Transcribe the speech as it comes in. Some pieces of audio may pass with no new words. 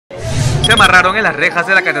se amarraron en las rejas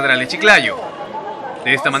de la Catedral de Chiclayo.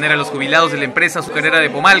 De esta manera, los jubilados de la empresa azucarera de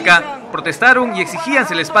Pomalca protestaron y exigían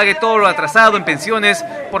se les pague todo lo atrasado en pensiones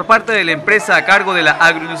por parte de la empresa a cargo de la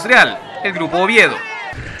agroindustrial, el Grupo Oviedo.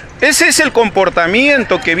 Ese es el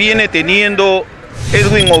comportamiento que viene teniendo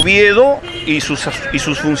Edwin Oviedo y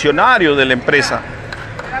sus funcionarios de la empresa.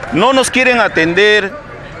 No nos quieren atender,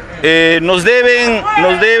 nos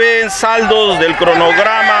deben saldos del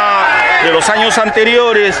cronograma de los años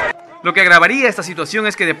anteriores. Lo que agravaría esta situación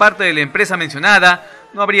es que de parte de la empresa mencionada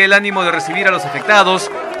no habría el ánimo de recibir a los afectados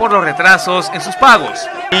por los retrasos en sus pagos.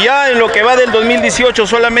 Y ya en lo que va del 2018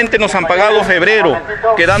 solamente nos han pagado febrero,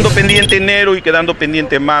 quedando pendiente enero y quedando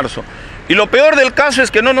pendiente marzo. Y lo peor del caso es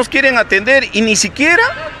que no nos quieren atender y ni siquiera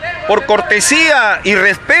por cortesía y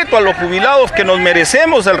respeto a los jubilados, que nos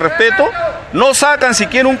merecemos el respeto, no sacan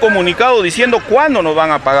siquiera un comunicado diciendo cuándo nos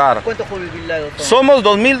van a pagar. ¿Cuántos jubilados son? Somos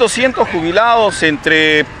 2.200 jubilados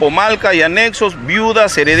entre Pomalca y anexos,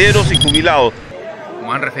 viudas, herederos y jubilados.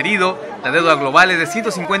 Como han referido, la deuda global es de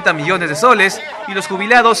 150 millones de soles y los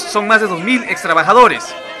jubilados son más de 2.000 extrabajadores.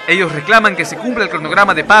 Ellos reclaman que se cumpla el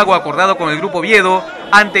cronograma de pago acordado con el Grupo Oviedo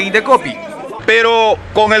ante Indecopi. Pero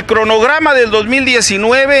con el cronograma del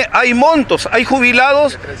 2019 hay montos, hay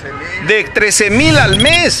jubilados de 13.000 al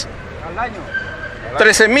mes.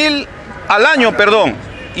 13.000 al año, perdón,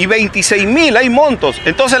 y 26.000 hay montos.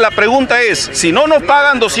 Entonces la pregunta es, si no nos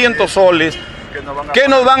pagan 200 soles, ¿qué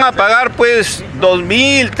nos van a pagar? Pues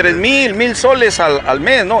 2.000, 3.000, 1.000 soles al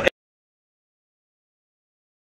mes, ¿no?